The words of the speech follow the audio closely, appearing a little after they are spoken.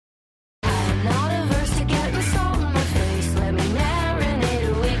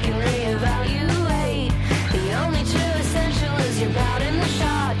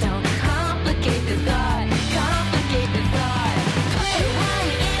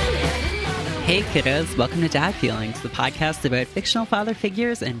Hey kiddos, welcome to Dad Feelings, the podcast about fictional father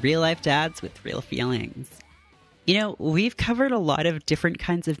figures and real-life dads with real feelings. You know, we've covered a lot of different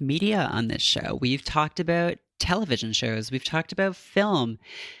kinds of media on this show. We've talked about television shows, we've talked about film,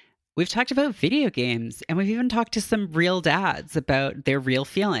 we've talked about video games, and we've even talked to some real dads about their real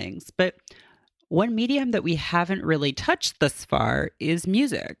feelings. But one medium that we haven't really touched thus far is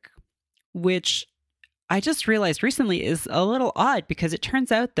music, which I just realized recently is a little odd because it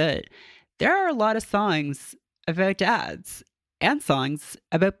turns out that there are a lot of songs about dads and songs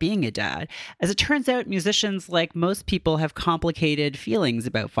about being a dad. As it turns out, musicians, like most people, have complicated feelings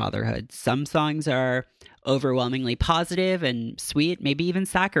about fatherhood. Some songs are overwhelmingly positive and sweet, maybe even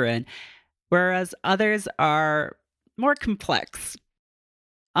saccharine, whereas others are more complex.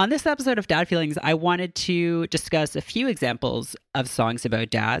 On this episode of Dad Feelings, I wanted to discuss a few examples of songs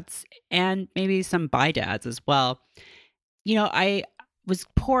about dads and maybe some by dads as well. You know, I was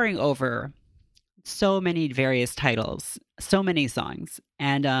poring over so many various titles, so many songs.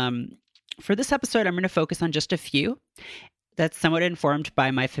 And for this episode, I'm going to focus on just a few that's somewhat informed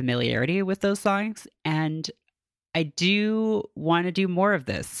by my familiarity with those songs. And I do want to do more of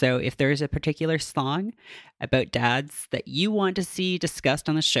this. So if there's a particular song about dads that you want to see discussed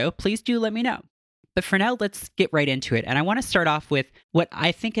on the show, please do let me know. But for now, let's get right into it. And I want to start off with what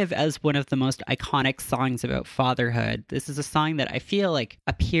I think of as one of the most iconic songs about fatherhood. This is a song that I feel like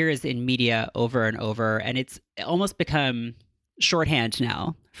appears in media over and over, and it's almost become shorthand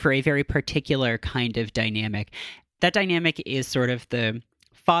now for a very particular kind of dynamic. That dynamic is sort of the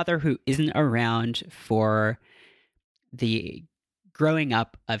father who isn't around for the growing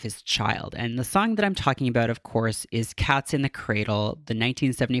up of his child. And the song that I'm talking about, of course, is Cats in the Cradle, the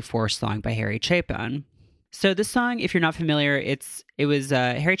 1974 song by Harry Chapin. So this song, if you're not familiar, it was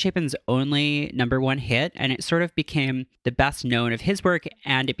Harry Chapin's only number one hit, and it sort of became the best known of his work,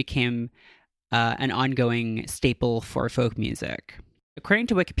 and it became an ongoing staple for folk music. According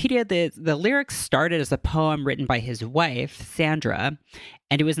to Wikipedia, the lyrics started as a poem written by his wife, Sandra,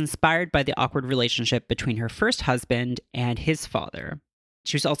 and it was inspired by the awkward relationship between her first husband and his father.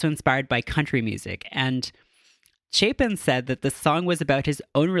 She was also inspired by country music, and Chapin said that the song was about his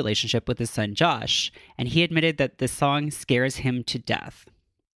own relationship with his son Josh, and he admitted that the song scares him to death.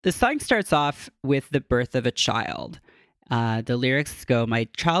 The song starts off with the birth of a child. The lyrics go, "My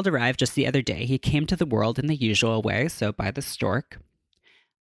child arrived just the other day. He came to the world in the usual way, so by the stork.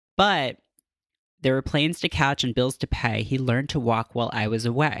 But there were planes to catch and bills to pay. He learned to walk while I was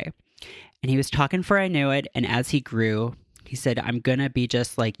away. And he was talking for I knew it. And as he grew, he said, I'm going to be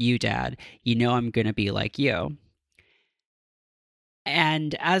just like you, Dad. You know I'm going to be like you."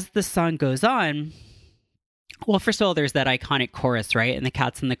 And as the song goes on, well, first of all, there's that iconic chorus, right? And the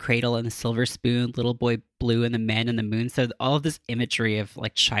cat's in the cradle and the silver spoon, little boy blue and the man in the moon. So all of this imagery of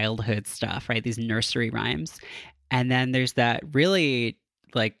like childhood stuff, right? These nursery rhymes. And then there's that really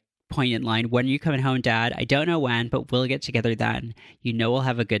like poignant line, "When are you coming home, Dad? I don't know when, but we'll get together then. You know we'll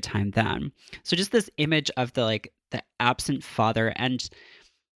have a good time then." So just this image of the absent father, and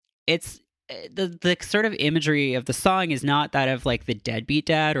it's the sort of imagery of the song is not that of like the deadbeat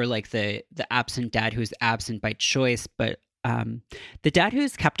dad or like the absent dad who's absent by choice, but the dad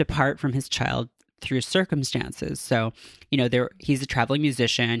who's kept apart from his child through circumstances. So, you know, he's a traveling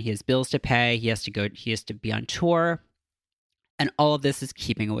musician, he has bills to pay, he has to be on tour. And all of this is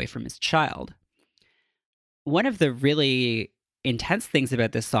keeping away from his child. One of the really intense things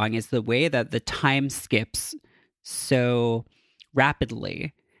about this song is the way that the time skips so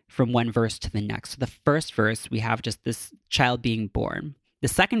rapidly from one verse to the next. So the first verse, we have just this child being born. The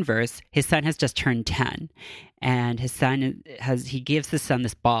second verse, his son has just turned 10. And he gives his son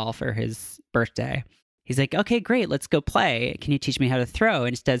this ball for his birthday. He's like, "Okay, great, let's go play. Can you teach me how to throw?" And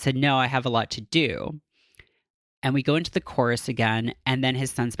instead said, "No, I have a lot to do." And we go into the chorus again, and then his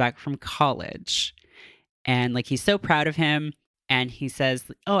son's back from college. And like he's so proud of him, and he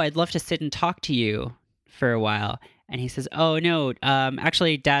says, "Oh, I'd love to sit and talk to you for a while." And he says, "Oh, no,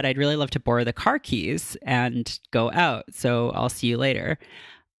 actually, Dad, I'd really love to borrow the car keys and go out, so I'll see you later."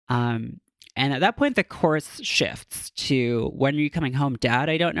 And at that point, the chorus shifts to, "When are you coming home, Dad?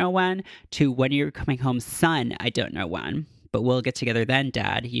 I don't know when," to "When you're coming home, son? I don't know when, but we'll get together then,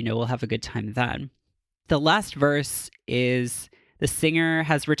 Dad. You know we'll have a good time then." The last verse is the singer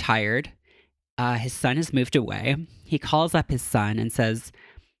has retired. His son has moved away. He calls up his son and says,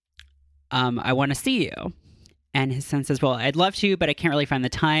 "I want to see you." And his son says, "Well, I'd love to, but I can't really find the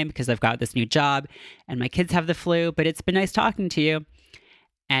time because I've got this new job and my kids have the flu, but it's been nice talking to you."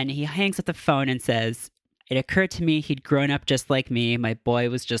 And he hangs up the phone and says, "It occurred to me he'd grown up just like me. My boy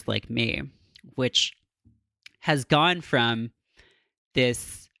was just like me," which has gone from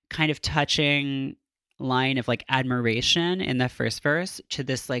this kind of touching line of like admiration in the first verse to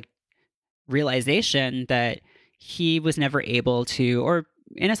this like realization that he was never able to, or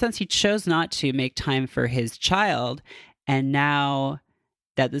in a sense, he chose not to make time for his child. And now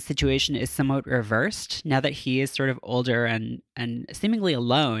that the situation is somewhat reversed, now that he is sort of older and seemingly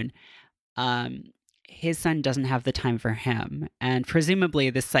alone, his son doesn't have the time for him. And presumably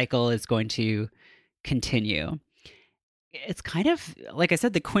this cycle is going to continue. It's kind of, like I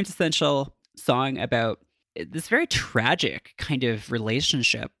said, the quintessential song about this very tragic kind of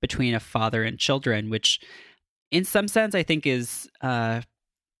relationship between a father and children, which in some sense I think is,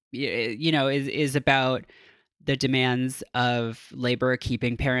 is about the demands of labor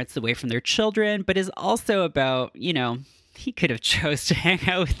keeping parents away from their children, but is also about, he could have chose to hang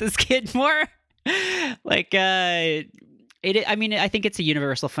out with this kid more. I think it's a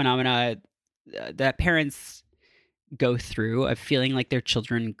universal phenomena that parents go through of feeling like their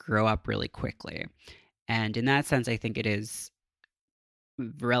children grow up really quickly. And in that sense, I think it is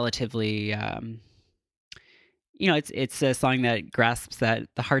relatively, it's a song that grasps the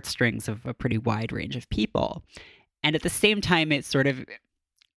heartstrings of a pretty wide range of people. And at the same time, it's sort of,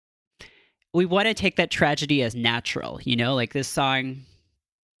 we want to take that tragedy as natural, like this song,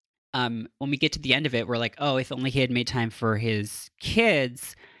 when we get to the end of it, we're like, oh, if only he had made time for his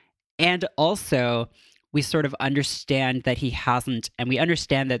kids. And also, we sort of understand that he hasn't, and we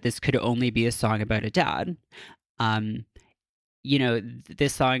understand that this could only be a song about a dad.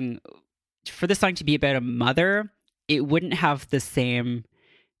 This song, for this song to be about a mother, it wouldn't have the same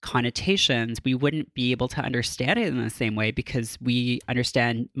connotations. We wouldn't be able to understand it in the same way because we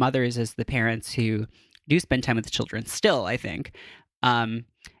understand mothers as the parents who do spend time with the children still, I think. And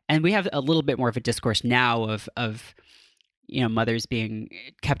we have a little bit more of a discourse now of mothers being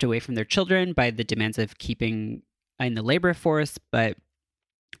kept away from their children by the demands of keeping in the labor force, but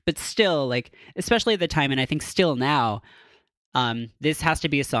still, like, especially at the time, and I think still now, this has to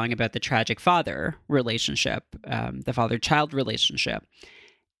be a song about the tragic father relationship, the father-child relationship.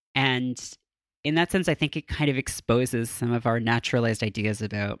 And in that sense, I think it kind of exposes some of our naturalized ideas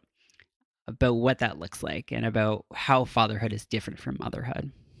about what that looks like and about how fatherhood is different from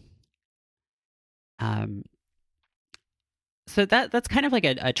motherhood. So that's kind of like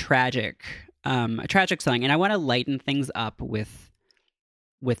a tragic song, and I want to lighten things up with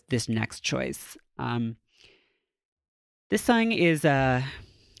this next choice. This song is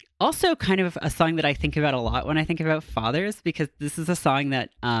also kind of a song that I think about a lot when I think about fathers, because this is a song that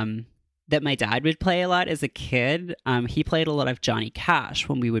my dad would play a lot as a kid. He played a lot of Johnny Cash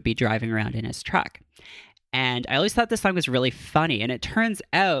when we would be driving around in his truck, and I always thought this song was really funny. And it turns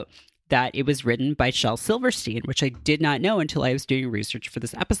out that it was written by Shel Silverstein, which I did not know until I was doing research for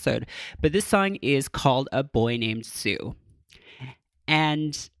this episode. But this song is called A Boy Named Sue.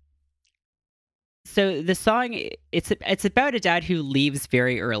 And so the song, it's about a dad who leaves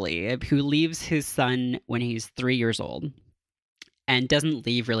very early, who leaves his son when he's 3 years old and doesn't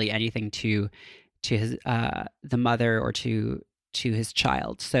leave really anything to his the mother or to his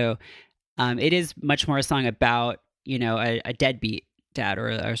child. So it is much more a song about, a deadbeat dad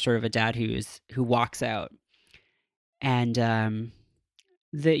or sort of a dad who walks out. And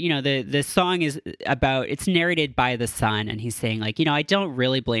the song is about, it's narrated by the son, and he's saying like, I don't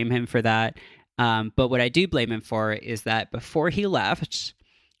really blame him for that, but what I do blame him for is that before he left,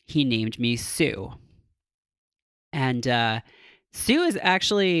 he named me Sue. And Sue is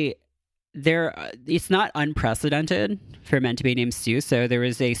actually there. It's not unprecedented for men to be named Sue. So there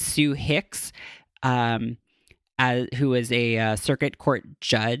was a Sue Hicks, who was a circuit court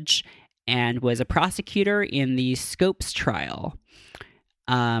judge and was a prosecutor in the Scopes trial,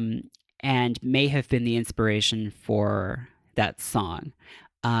 and may have been the inspiration for that song.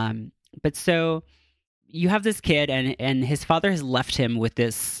 But so you have this kid, and his father has left him with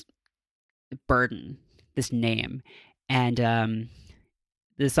this burden, this name. And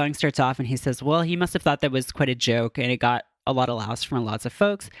the song starts off and he says, well, he must have thought that was quite a joke, and it got a lot of laughs from lots of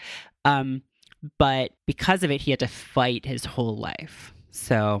folks. But because of it, he had to fight his whole life.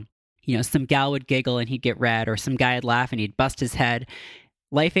 So, some gal would giggle and he'd get red, or some guy would laugh and he'd bust his head.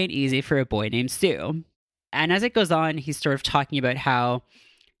 Life ain't easy for a boy named Sue. And as it goes on, he's sort of talking about how,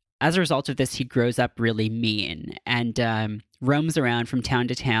 as a result of this, he grows up really mean and roams around from town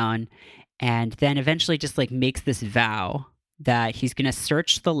to town, and then eventually just like makes this vow that he's going to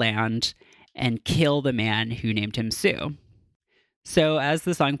search the land and kill the man who named him Sue. So as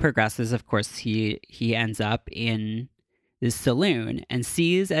the song progresses, of course, he ends up in this saloon and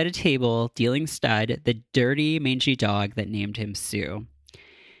sees at a table dealing stud the dirty, mangy dog that named him Sue.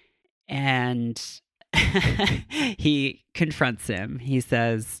 And he confronts him. He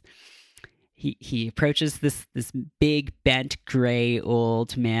says, he approaches this big bent gray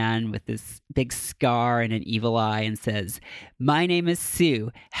old man with this big scar and an evil eye and says, "My name is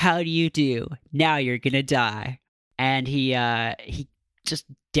Sue. How do you do? Now you're gonna die." And he just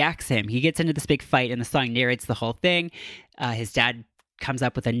decks him. He gets into this big fight, and the song narrates the whole thing. His dad comes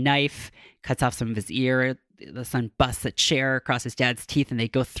up with a knife, cuts off some of his ear. The son busts a chair across his dad's teeth, and they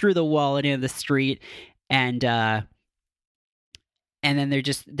go through the wall and into the street. And then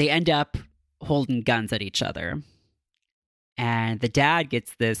they end up holding guns at each other. And the dad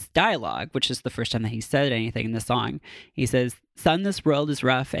gets this dialogue, which is the first time that he said anything in the song. He says, "Son, this world is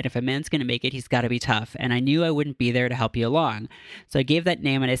rough, and if a man's going to make it, he's got to be tough. And I knew I wouldn't be there to help you along. So I gave that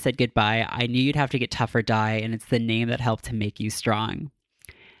name and I said goodbye. I knew you'd have to get tough or die, and it's the name that helped to make you strong."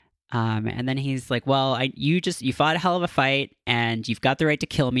 And then he's like, "Well, you fought a hell of a fight, and you've got the right to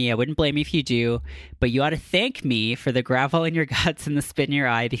kill me. I wouldn't blame you if you do, but you ought to thank me for the gravel in your guts and the spit in your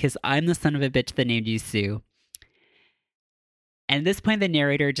eye, because I'm the son of a bitch that named you Sue." And at this point, the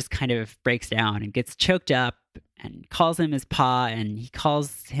narrator just kind of breaks down and gets choked up and calls him his pa, and he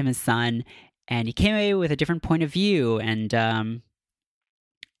calls him his son, and he came away with a different point of view. And then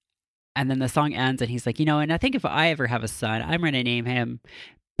the song ends, and he's like, and I think if I ever have a son, I'm going to name him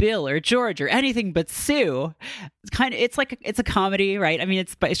Bill or George or anything but Sue. It's a comedy, right? I mean,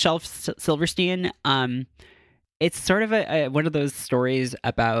 it's by Shelf Silverstein. It's sort of one of those stories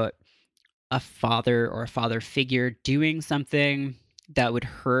about a father or a father figure doing something that would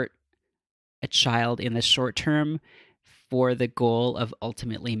hurt a child in the short term for the goal of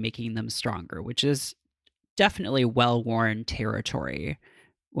ultimately making them stronger, which is definitely well-worn territory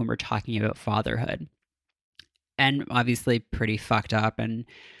when we're talking about fatherhood. And obviously pretty fucked up. And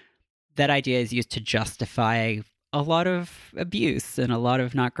that idea is used to justify a lot of abuse and a lot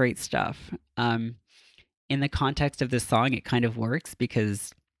of not great stuff. In the context of this song, it kind of works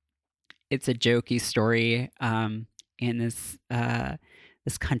because it's a jokey story in this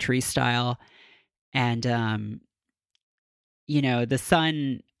country style. And, the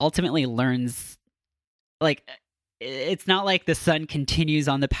son ultimately learns, like, it's not like the son continues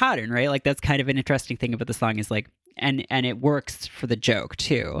on the pattern, right? Like, that's kind of an interesting thing about the song is like, and it works for the joke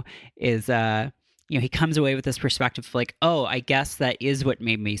too, is, he comes away with this perspective of like, oh, I guess that is what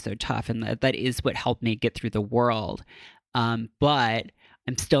made me so tough. And that is what helped me get through the world. But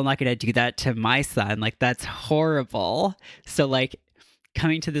I'm still not going to do that to my son. Like, that's horrible. So like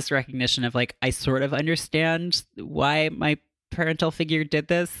coming to this recognition of like, I sort of understand why my parental figure did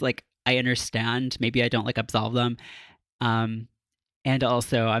this. Like, I understand. Maybe I don't like absolve them. And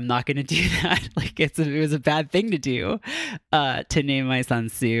also I'm not going to do that. Like, it was a bad thing to do, to name my son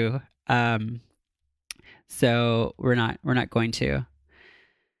Sue. So we're not going to.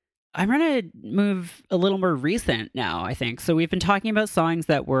 I'm going to move a little more recent now, I think. So we've been talking about songs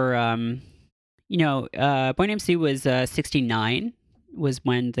that were, Boy Named Sue was 69 was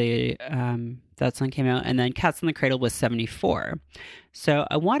when that song came out. And then Cats in the Cradle was 74. So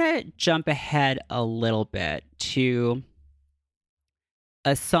I want to jump ahead a little bit to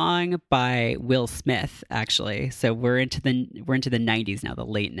a song by Will Smith, actually. So we're into the 90s now, the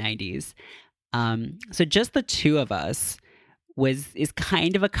late 90s. So Just the Two of Us is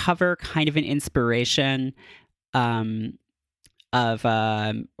kind of a cover, kind of an inspiration or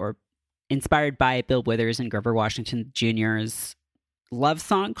inspired by Bill Withers and Grover Washington Jr.'s love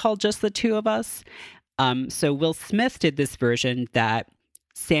song called Just the Two of Us. So Will Smith did this version that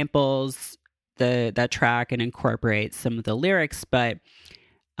samples that track and incorporates some of the lyrics, but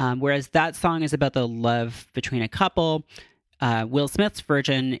whereas that song is about the love between a couple, Will Smith's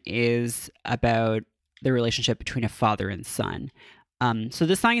version is about the relationship between a father and son. So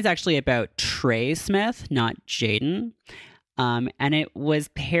this song is actually about Trey Smith, not Jaden. And it was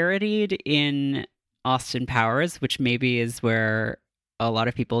parodied in Austin Powers, which maybe is where a lot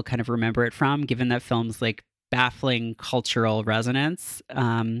of people kind of remember it from, given that film's like baffling cultural resonance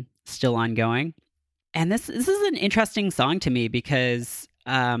still ongoing. And this is an interesting song to me because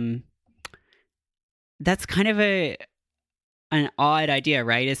that's kind of an odd idea,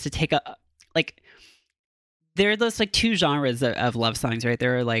 right? Is to take there are those like two genres of love songs, right?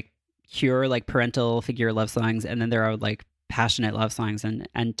 There are like pure like parental figure love songs, and then there are like passionate love songs,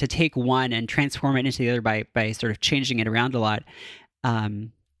 and to take one and transform it into the other by sort of changing it around a lot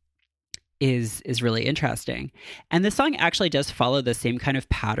is really interesting. And this song actually does follow the same kind of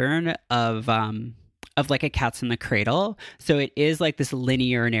pattern of like a Cats in the Cradle. So it is like this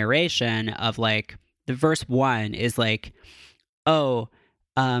linear narration of like the verse one is like, oh,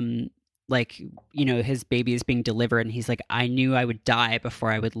 his baby is being delivered, and he's like, I knew I would die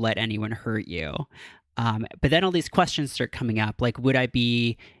before I would let anyone hurt you. But then all these questions start coming up, like, would I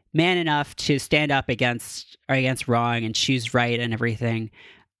be man enough to stand up against wrong and choose right and everything?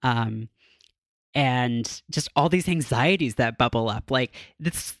 And just all these anxieties that bubble up. Like,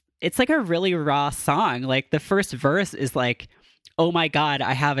 it's like a really raw song. Like, the first verse is like, oh my God,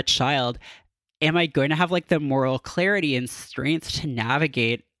 I have a child. Am I going to have like the moral clarity and strength to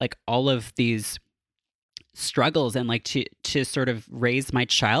navigate like all of these struggles and like to sort of raise my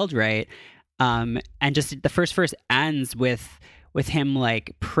child right? And just the first verse ends with him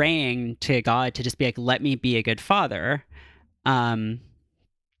like praying to God to just be like, let me be a good father. And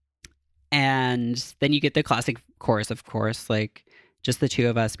then you get the classic chorus, of course, like, just the two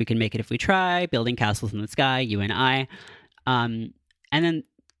of us, we can make it if we try, building castles in the sky, you and I. And then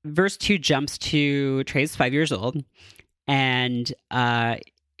verse 2 jumps to Trey's 5 years old, and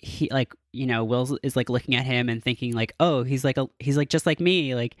he, like, you know, Will is like looking at him and thinking like, oh, he's like just like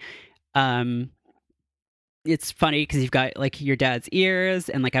me. Like, it's funny because you've got like your dad's ears,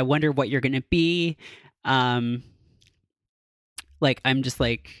 and like, I wonder what you're gonna be. Like, I'm just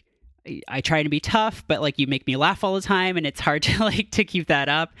like, I try to be tough, but like, you make me laugh all the time, and it's hard to like to keep that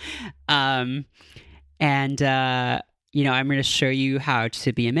up. You know, I'm going to show you how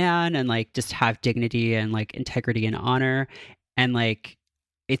to be a man and like just have dignity and like integrity and honor, and like,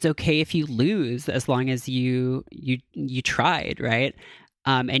 it's okay if you lose as long as you tried, right?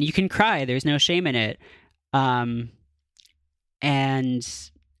 And you can cry. There's no shame in it.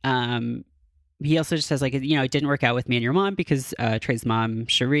 He also just says like, you know, it didn't work out with me and your mom because Trey's mom,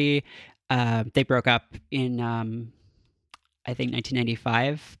 Cherie, they broke up in I think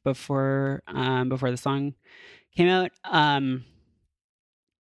 1995 before the song came out.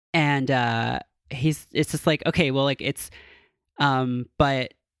 It's just like, okay, well, like, it's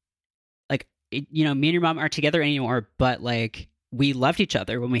but like, you know, me and your mom aren't together anymore, but like, we loved each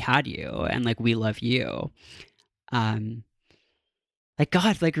other when we had you, and like, we love you. Like,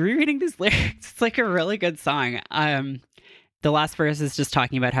 God, like, rereading these lyrics, it's like a really good song. The last verse is just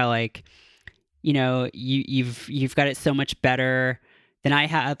talking about how, like, you know, you've got it so much better than I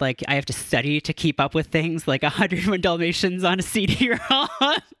had. Like, I have to study to keep up with things, like 101 Dalmatians on a CD-ROM.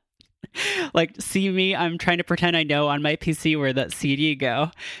 Like, see me, I'm trying to pretend I know on my PC where that CD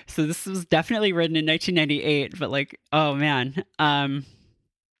go. So this was definitely written in 1998, but like, oh man.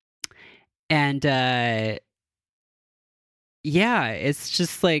 Yeah, it's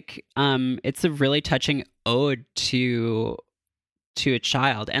just like, it's a really touching ode to a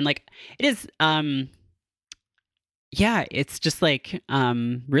child, and like, it is, yeah, it's just like,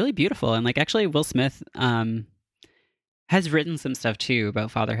 really beautiful. And like, actually, Will Smith has written some stuff too about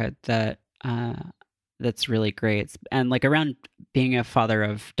fatherhood that's really great, and like, around being a father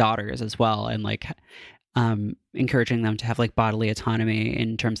of daughters as well, and like, encouraging them to have like bodily autonomy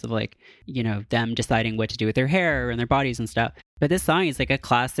in terms of like, you know, them deciding what to do with their hair and their bodies and stuff. But this song is like a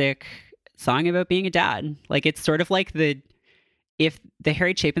classic song about being a dad. Like, it's sort of like if the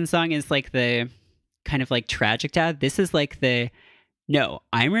Harry Chapin song is like the kind of like tragic dad, this is like no,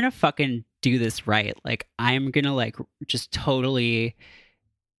 I'm gonna fucking do this right. Like, I'm gonna like just totally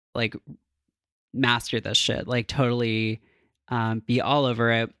like master this shit, like totally be all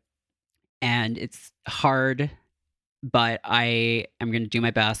over it. And it's hard, but I am going to do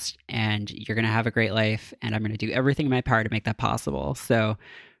my best, and you're going to have a great life, and I'm going to do everything in my power to make that possible. So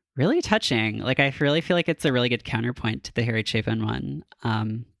really touching. Like, I really feel like it's a really good counterpoint to the Harry Chapin one.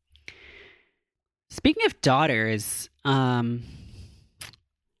 Speaking of daughters, I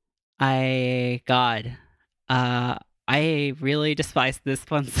really despise this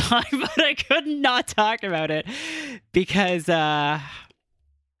one song, but I could not talk about it because,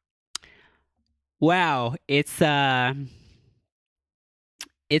 wow, it's a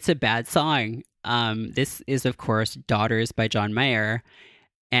bad song. This is, of course, Daughters by John Mayer.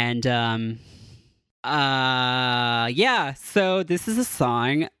 And yeah, so this is a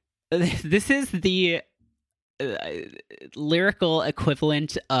song. This is the lyrical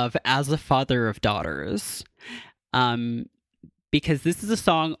equivalent of As a Father of Daughters. Because this is a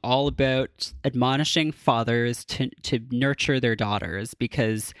song all about admonishing fathers to nurture their daughters,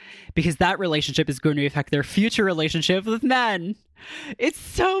 because that relationship is going to affect their future relationship with men. It's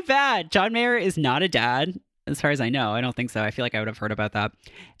so bad. John Mayer is not a dad, as far as I know. I don't think so. I feel like I would have heard about that.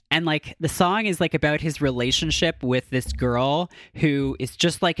 And like, the song is like about his relationship with this girl who is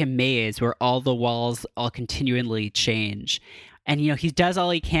just like a maze where all the walls all continually change. And, you know, he does all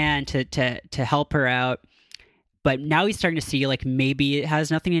he can to help her out. But now he's starting to see, like, maybe it has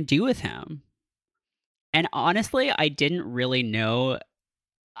nothing to do with him. And honestly, I didn't really know.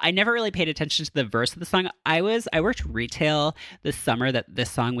 I never really paid attention to the verse of the song. I worked retail this summer that this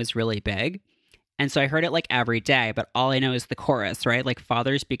song was really big. And so I heard it like every day, but all I know is the chorus, right? Like,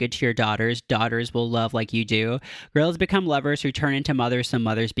 fathers, be good to your daughters. Daughters will love like you do. Girls become lovers who turn into mothers. So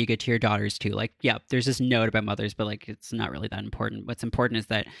mothers, be good to your daughters too. Like, yeah, there's this note about mothers, but like, it's not really that important. What's important is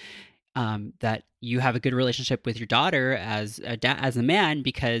that that you have a good relationship with your daughter as a man,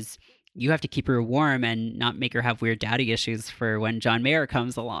 because you have to keep her warm and not make her have weird daddy issues for when John Mayer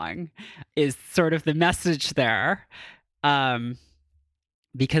comes along, is sort of the message there.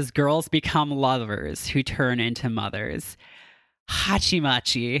 Because girls become lovers who turn into mothers.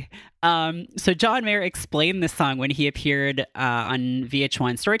 Hachimachi. So John Mayer explained this song when he appeared on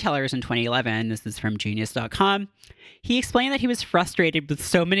VH1 Storytellers in 2011. This is from Genius.com. He explained that he was frustrated with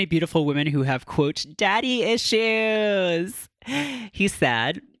so many beautiful women who have, quote, daddy issues. He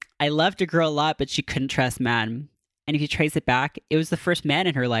said, I loved a girl a lot, but she couldn't trust men. And if you trace it back, it was the first man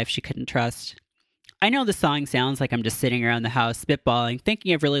in her life she couldn't trust. I know the song sounds like I'm just sitting around the house spitballing,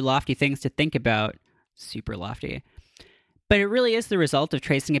 thinking of really lofty things to think about. Super lofty. But it really is the result of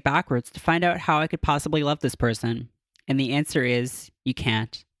tracing it backwards to find out how I could possibly love this person. And the answer is, you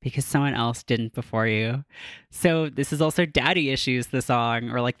can't, because someone else didn't before you. So this is also daddy issues, the song,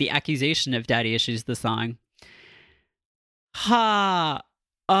 or like the accusation of daddy issues, the song.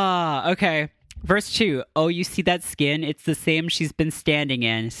 Okay. Verse 2, oh, you see that skin? It's the same she's been standing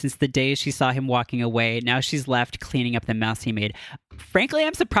in since the day she saw him walking away. Now she's left cleaning up the mess he made. Frankly,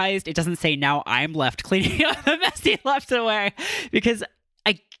 I'm surprised it doesn't say now I'm left cleaning up the mess he left away, because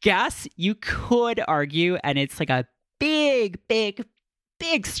I guess you could argue, and it's like a big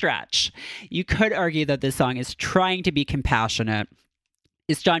stretch. You could argue that this song is trying to be compassionate.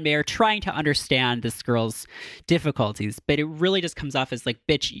 Is John Mayer trying to understand this girl's difficulties, but it really just comes off as like,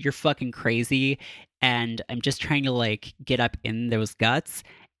 bitch, you're fucking crazy, and I'm just trying to like get up in those guts.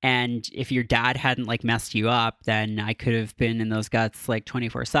 And if your dad hadn't like messed you up, then I could have been in those guts like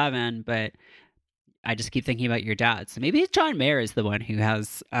 24/7, but I just keep thinking about your dad. So maybe John Mayer is the one who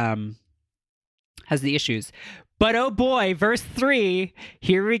has the issues. But oh boy, verse 3,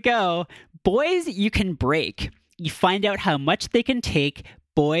 here we go. Boys you can break. You find out how much they can take.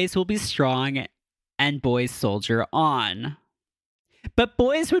 Boys will be strong, and boys soldier on. But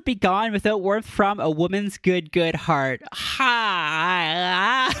boys would be gone without warmth from a woman's good heart. Ha!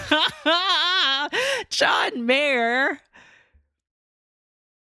 John Mayer.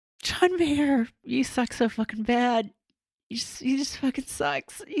 John Mayer, you suck so fucking bad. He just fucking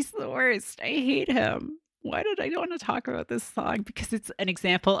sucks. He's the worst. I hate him. Why did I want to talk about this song? Because it's an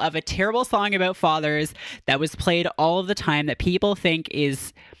example of a terrible song about fathers that was played all of the time that people think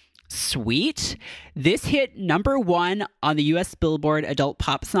is sweet. This hit number 1 on the US Billboard Adult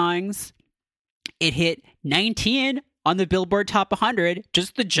Pop Songs. It hit 19 on the Billboard Top 100,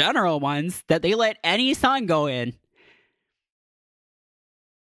 just the general ones that they let any song go in.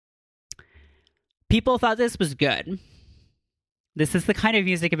 People thought this was good. This is the kind of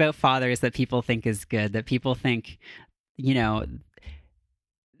music about fathers that people think is good, that people think, you know,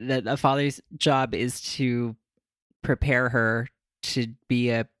 that a father's job is to prepare her to be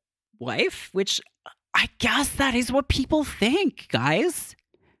a wife, which I guess that is what people think, guys.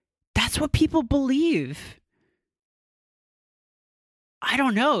 That's what people believe. I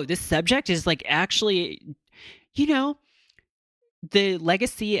don't know. This subject is like actually, you know, the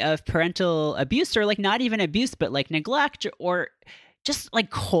legacy of parental abuse, or like not even abuse, but like neglect or just like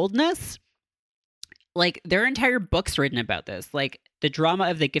coldness. Like there are entire books written about this. Like The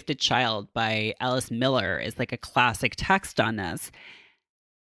Drama of the Gifted Child by Alice Miller is like a classic text on this.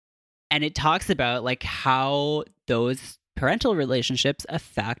 And it talks about like how those parental relationships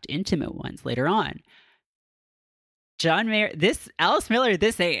affect intimate ones later on. John Mayer, Alice Miller,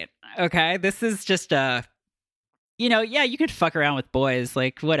 this ain't, okay? This is just you know, yeah, you could fuck around with boys,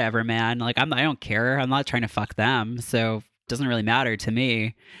 like whatever, man. Like I don't care. I'm not trying to fuck them, so it doesn't really matter to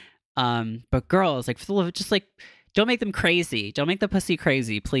me. But girls, like, just like, don't make them crazy. Don't make the pussy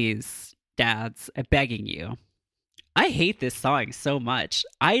crazy, please, dads. I'm begging you. I hate this song so much.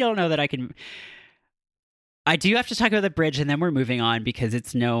 I don't know that I can. I do have to talk about the bridge, and then we're moving on because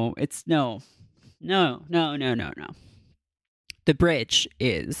it's no. The bridge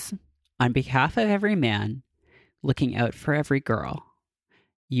is, on behalf of every man, looking out for every girl.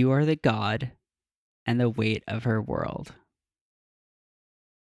 You are the God and the weight of her world.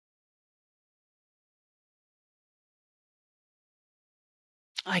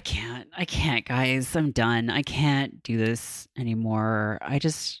 I can't, guys. I'm done. I can't do this anymore.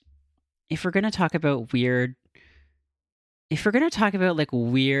 If we're going to talk about like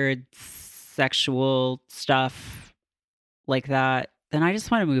weird sexual stuff like that, then I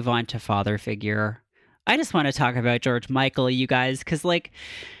just want to move on to father figure. I just want to talk about George Michael, you guys, because like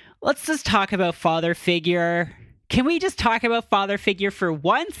let's just talk about father figure. Can we just talk about father figure for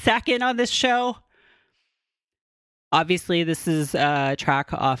 1 second on this show? Obviously, this is a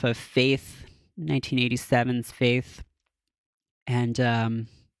track off of Faith, 1987's Faith. And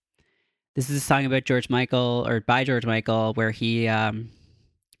this is a song about George Michael, or by George Michael, where he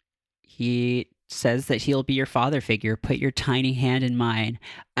says that he'll be your father figure. Put your tiny hand in mine.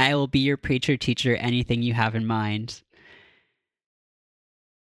 I will be your preacher, teacher, anything you have in mind.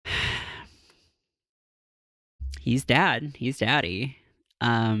 He's dad. He's daddy.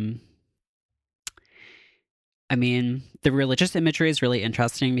 I mean, the religious imagery is really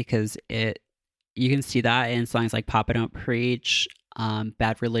interesting because you can see that in songs like Papa Don't Preach,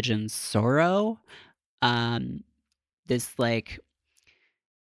 Bad Religion's Sorrow. This like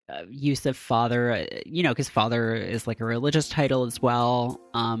use of father, because father is like a religious title as well.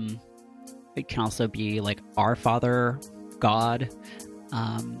 It can also be like our Father, God.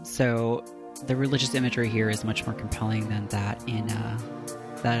 So the religious imagery here is much more compelling than that in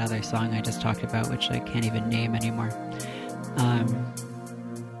that other song I just talked about, which I can't even name anymore.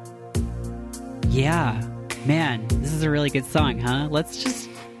 Yeah, man, this is a really good song, huh? Let's just,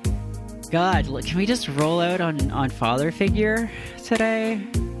 God, can we just roll out on father figure today?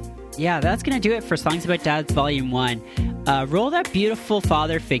 Yeah, that's gonna do it for Songs About Dads Volume 1. Roll that beautiful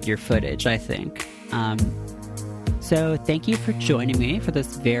father figure footage, I think. So thank you for joining me for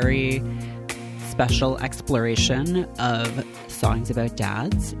this very special exploration of songs about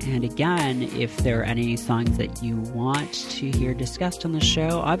dads. And again, if there are any songs that you want to hear discussed on the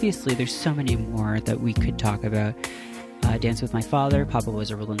show, obviously there's so many more that we could talk about. Dance with My Father, Papa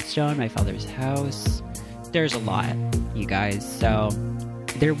Was a Rolling Stone, My Father's House. There's a lot, you guys. So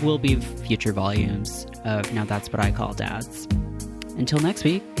there will be future volumes of Now That's What I Call Dads. Until next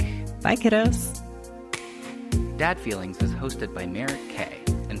week, bye kiddos. Dad Feelings is hosted by Merritt K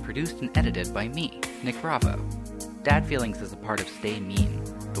and produced and edited by me, Nick Bravo. Dad Feelings is a part of Stay Mean,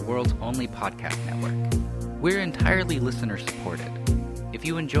 the world's only podcast network. We're entirely listener-supported. If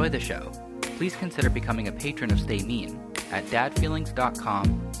you enjoy the show, please consider becoming a patron of Stay Mean at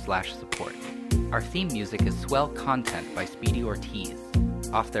dadfeelings.com/support. Our theme music is Swell Content by Speedy Ortiz,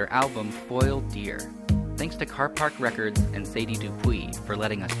 off their album Foiled Deer. Thanks to Car Park Records and Sadie Dupuis for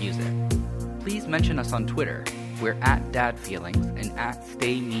letting us use it. Please mention us on Twitter. We're at Dad Feelings and at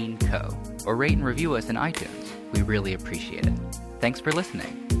Stay Mean Co. Or rate and review us in iTunes. We really appreciate it. Thanks for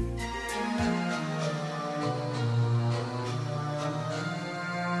listening.